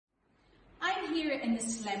here in the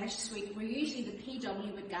Slemish suite, where usually the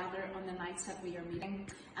PW would gather on the nights that we are meeting,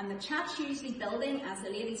 and the chat's usually building as the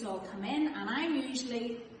ladies all come in, and I'm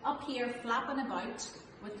usually up here flapping about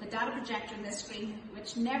with the data projector on the screen,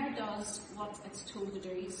 which never does what it's told to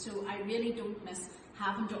do, so I really don't miss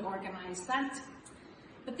having to organise that.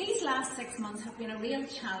 But these last 6 months have been a real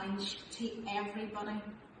challenge to everybody.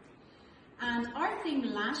 And our theme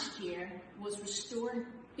last year was Restore,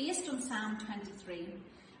 based on Psalm 23.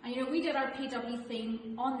 And you know, we did our PW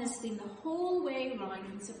theme on this theme the whole way around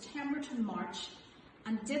from September to March,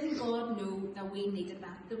 and didn't God know that we needed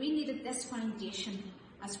that we needed this foundation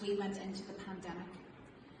as we went into the pandemic.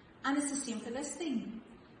 And it's the same for this theme,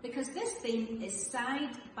 because this theme is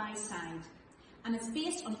side by side, and it's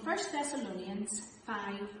based on 1 Thessalonians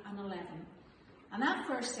 5 and 11. And that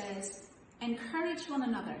verse says, encourage one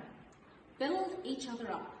another, build each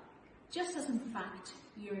other up, just as in fact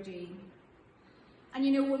you're doing. And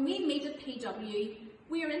you know, when we meet at PW,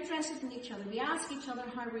 we are interested in each other. We ask each other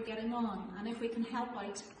how we're getting on and if we can help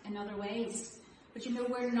out in other ways. But you know,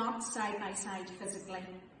 we're not side by side physically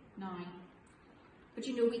now. But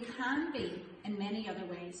you know, we can be in many other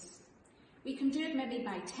ways. We can do it maybe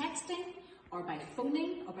by texting, or by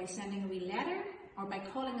phoning, or by sending a wee letter, or by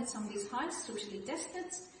calling at somebody's house, socially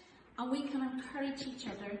distanced, and we can encourage each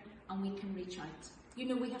other and we can reach out. You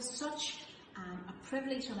know, we have such a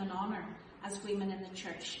privilege and an honour as women in the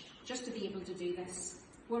church just to be able to do this.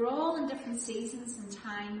 We're all in different seasons and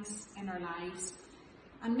times in our lives,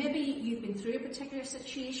 and maybe you've been through a particular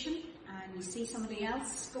situation and you see somebody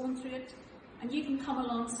else going through it, and you can come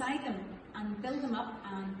alongside them and build them up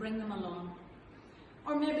and bring them along.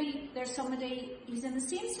 Or maybe there's somebody who's in the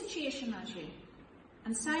same situation as you,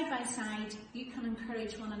 and side by side you can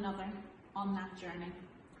encourage one another on that journey.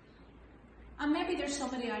 And maybe there's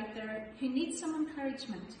somebody out there who needs some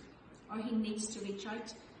encouragement, or who needs to reach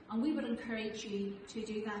out, and we would encourage you to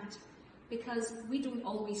do that, because we don't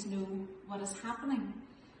always know what is happening.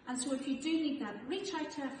 And so if you do need that, reach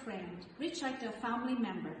out to a friend, reach out to a family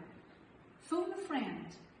member, phone a friend,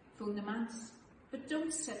 phone the manse, but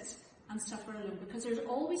don't sit and suffer alone, because there's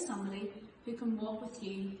always somebody who can walk with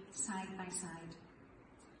you side by side.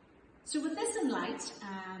 So with this in light,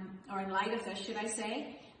 or in light of this, should I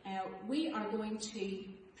say, we are going to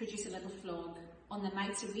produce a little vlog on the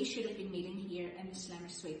nights that we should have been meeting here in the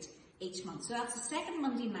Slemish Suite each month. So that's the second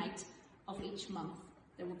Monday night of each month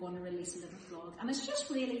that we're going to release a little vlog. And it's just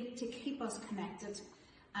really to keep us connected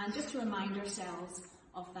and just to remind ourselves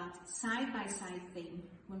of that side-by-side theme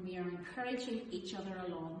when we are encouraging each other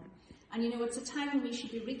along. And you know, it's a time when we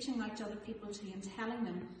should be reaching out to other people too and telling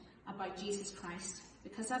them about Jesus Christ,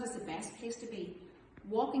 because that is the best place to be,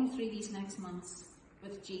 walking through these next months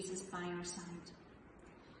with Jesus by our side.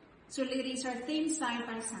 So ladies, our theme side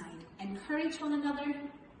by side, encourage one another,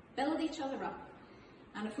 build each other up.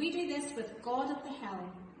 And if we do this with God at the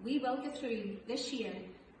helm, we will get through this year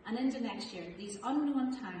and into next year, these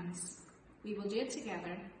unknown times. We will do it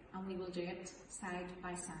together, and we will do it side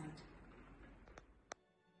by side.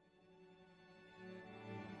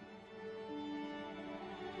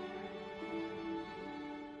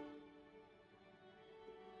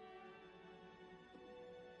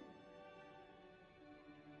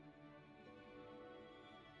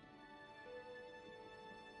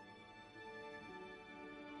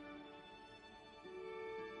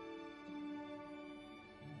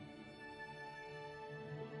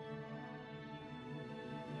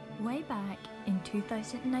 Way back in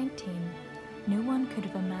 2019, no one could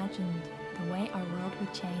have imagined the way our world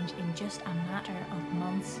would change in just a matter of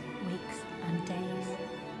months, weeks and days.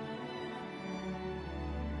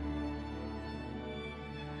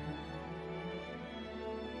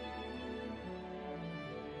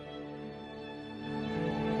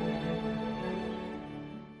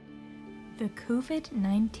 The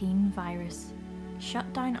COVID-19 virus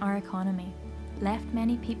shut down our economy, left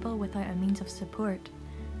many people without a means of support,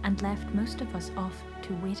 and left most of us off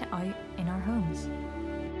to wait it out in our homes.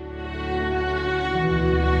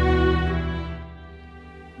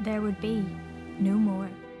 There would be no more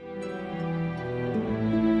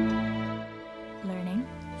learning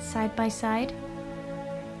side by side,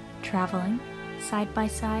 travelling side by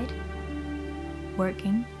side,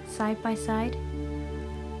 working side by side,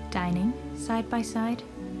 dining side by side,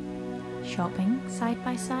 shopping side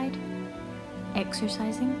by side,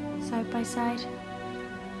 exercising side by side,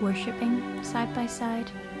 worshipping side by side,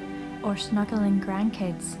 or snuggling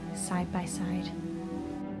grandkids side by side.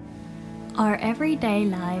 Our everyday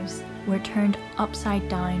lives were turned upside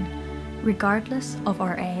down, regardless of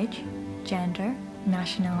our age, gender,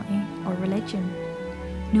 nationality, or religion.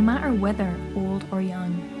 No matter whether old or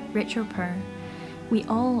young, rich or poor, We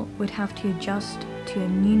all would have to adjust to a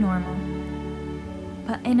new normal.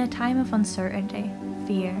 But in a time of uncertainty,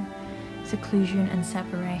 fear, seclusion and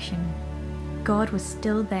separation, God was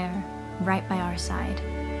still there, right by our side.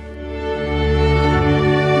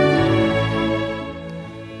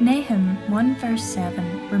 Nahum 1 verse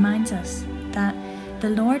 7 reminds us that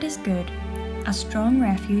the Lord is good, a strong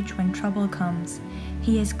refuge when trouble comes.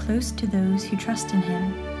 He is close to those who trust in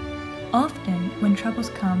Him. Often, when troubles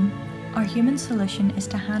come, our human solution is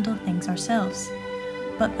to handle things ourselves.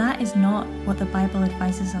 But that is not what the Bible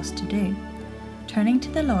advises us to do. Turning to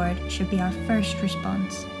the Lord should be our first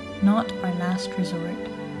response, not our last resort.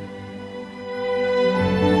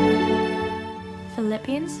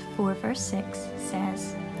 Philippians 4 verse 6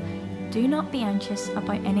 says, "Do not be anxious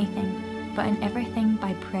about anything, but in everything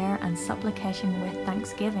by prayer and supplication with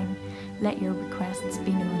thanksgiving, let your requests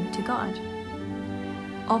be known to God."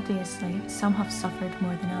 Obviously, some have suffered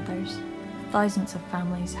more than others. Thousands of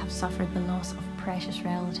families have suffered the loss of precious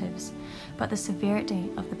relatives, but the severity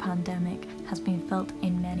of the pandemic has been felt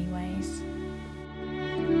in many ways.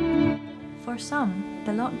 For some,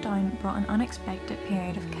 the lockdown brought an unexpected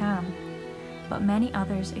period of calm, but many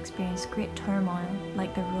others experienced great turmoil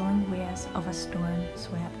like the rolling waves of a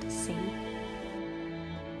storm-swept sea.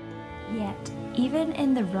 Yet, even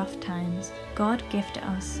in the rough times, God gifted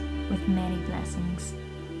us with many blessings.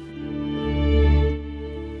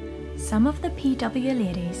 Some of the PW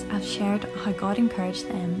ladies have shared how God encouraged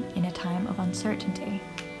them in a time of uncertainty.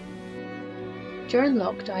 During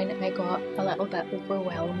lockdown, I got a little bit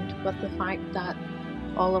overwhelmed with the fact that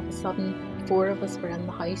all of a sudden 4 of us were in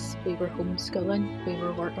the house. We were homeschooling, we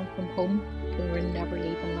were working from home, we were never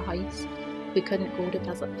leaving the house. We couldn't go to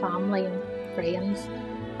visit family and friends,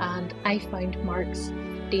 and I found Mark's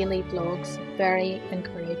daily vlogs very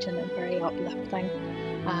encouraging and very uplifting.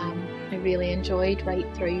 I really enjoyed right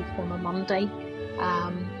through from a Monday,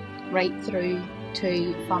 right through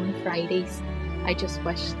to Fun Fridays. I just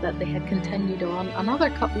wish that they had continued on another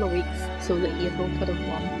couple of weeks so that Ahoghill could have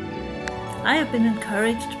won. I have been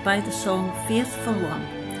encouraged by the song Faithful One.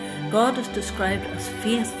 God is described as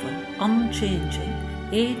faithful, unchanging,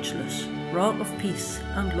 ageless, Rock of Peace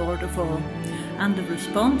and Lord of all. And the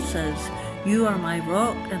response is, "You are my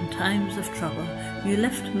rock in times of trouble. You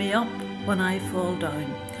lift me up when I fall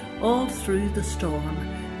down. All through the storm,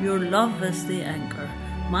 your love is the anchor.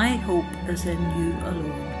 My hope is in you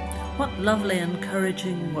alone." What lovely,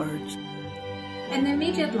 encouraging words. In the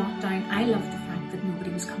immediate lockdown, I loved the fact that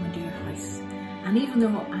nobody was coming to your house. And even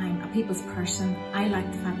though I'm a people's person, I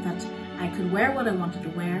liked the fact that I could wear what I wanted to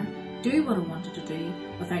wear, do what I wanted to do,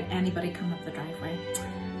 without anybody coming up the driveway.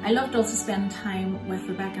 I loved also spending time with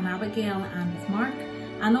Rebecca and Abigail and with Mark.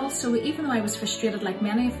 And also, even though I was frustrated like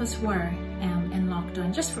many of us were in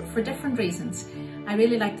lockdown, just for different reasons, I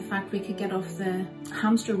really liked the fact we could get off the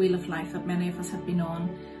hamster wheel of life that many of us have been on,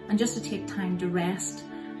 and just to take time to rest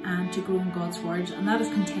and to grow in God's Word. And that has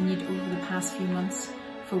continued over the past few months,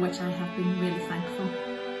 for which I have been really thankful.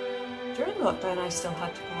 During lockdown, I still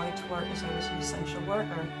had to go out to work as I was an essential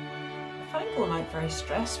worker. I found going out very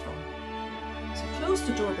stressful. As I closed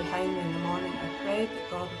the door behind me in the morning, I prayed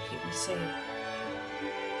that God would keep me safe.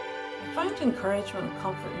 I found encouragement and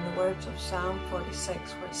comfort in the words of Psalm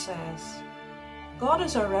 46, where it says, "God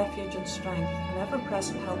is our refuge and strength, an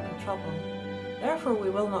ever-present help in trouble. Therefore we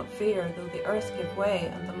will not fear, though the earth give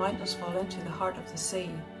way and the mountains fall into the heart of the sea."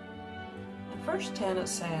 In verse 10 it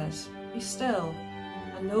says, "Be still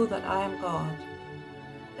and know that I am God."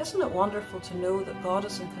 Isn't it wonderful to know that God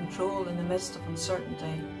is in control in the midst of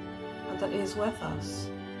uncertainty, and that He is with us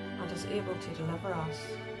and is able to deliver us?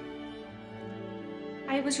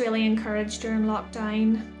 I was really encouraged during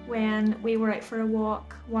lockdown when we were out for a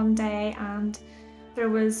walk one day and there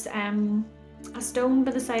was a stone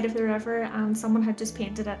by the side of the river and someone had just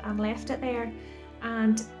painted it and left it there,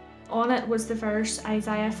 and on it was the verse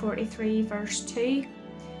Isaiah 43 verse 2,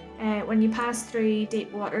 "When you pass through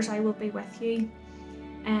deep waters I will be with you."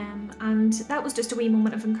 And that was just a wee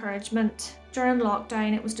moment of encouragement. During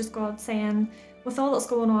lockdown it was just God saying, with all that's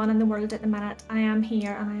going on in the world at the minute, I am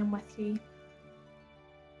here and I am with you.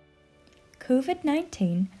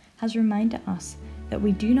 COVID-19 has reminded us that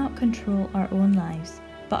we do not control our own lives,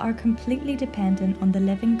 but are completely dependent on the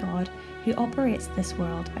living God who operates this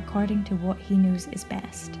world according to what He knows is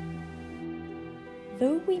best.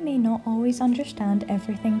 Though we may not always understand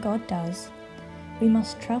everything God does, we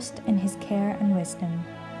must trust in His care and wisdom.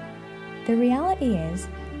 The reality is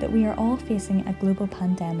that we are all facing a global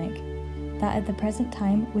pandemic, that at the present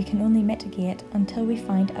time we can only mitigate until we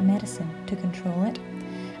find a medicine to control it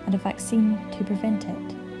and a vaccine to prevent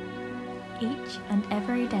it. Each and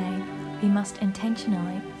every day, we must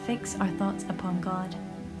intentionally fix our thoughts upon God.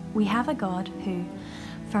 We have a God who,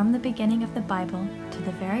 from the beginning of the Bible to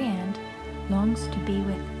the very end, longs to be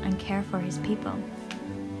with and care for his people.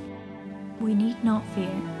 We need not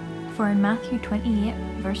fear, for in Matthew 28,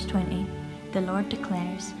 verse 20, the Lord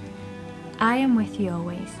declares, "I am with you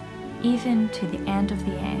always, even to the end of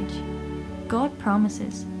the age." God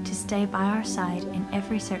promises to stay by our side in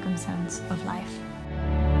every circumstance of life.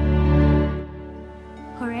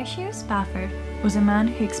 Horatio Spafford was a man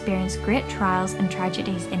who experienced great trials and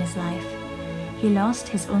tragedies in his life. He lost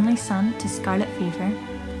his only son to scarlet fever.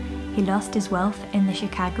 He lost his wealth in the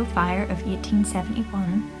Chicago fire of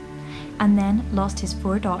 1871, and then lost his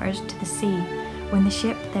 4 daughters to the sea when the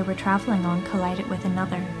ship they were travelling on collided with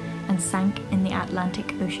another and sank in the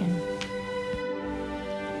Atlantic Ocean.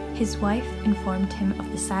 His wife informed him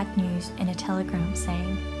of the sad news in a telegram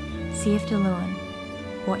saying, "Saved alone,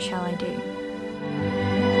 what shall I do?"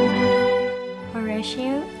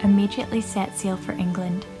 Horatio immediately set sail for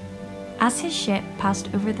England. As his ship passed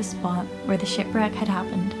over the spot where the shipwreck had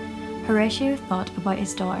happened, Horatio thought about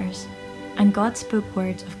his daughters, and God spoke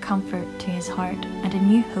words of comfort to his heart, and a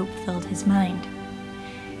new hope filled his mind.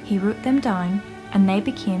 He wrote them down, and they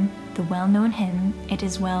became the well-known hymn, "It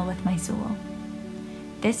Is Well With My Soul."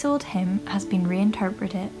 This old hymn has been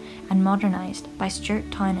reinterpreted and modernised by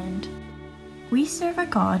Stuart Townend. We serve a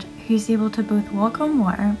God who is able to both walk on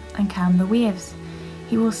water and calm the waves.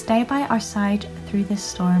 He will stay by our side through this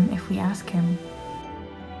storm if we ask him.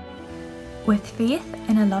 With faith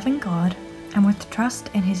in a loving God and with trust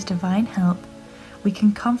in his divine help, we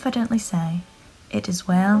can confidently say, it is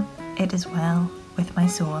well with my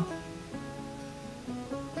soul.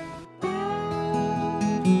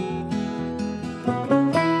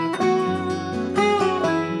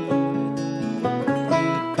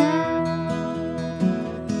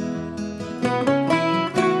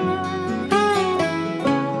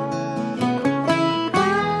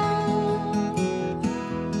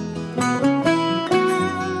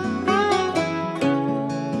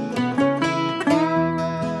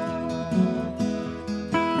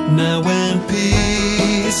 Now when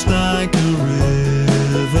peace like a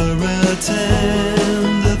river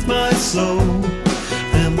attendeth my soul,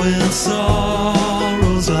 and when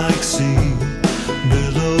sorrows like sea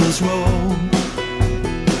billows roll,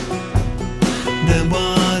 then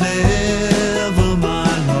whatever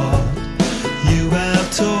my Lord you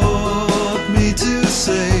have taught me to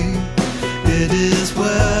say, it is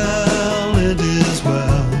well with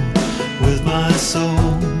my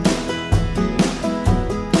soul.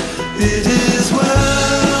 It is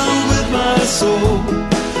well with my soul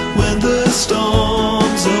when the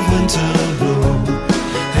storms of winter blow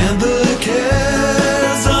and the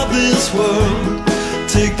cares of this world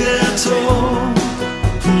take their toll.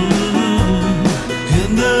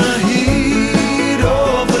 In the heat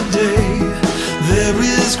of the day there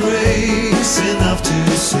is grace enough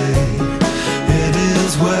to say, it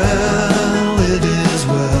is well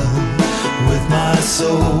with my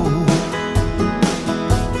soul.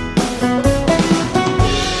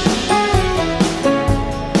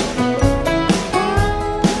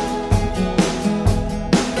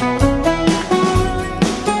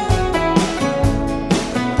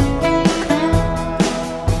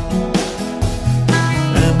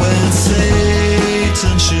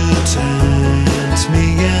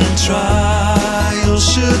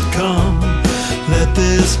 Should come, let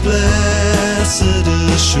this blessed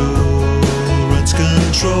assurance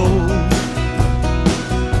control,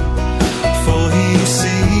 for he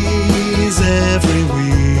sees every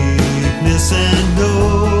weakness and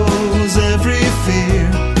knows every fear,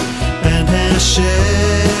 and has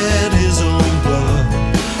shed his own blood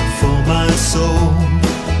for my soul.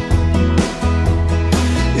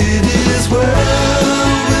 It is well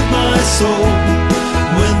with my soul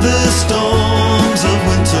when the storms of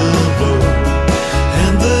winter blow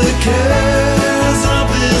and the cares of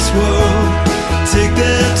this world take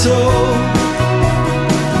their toll.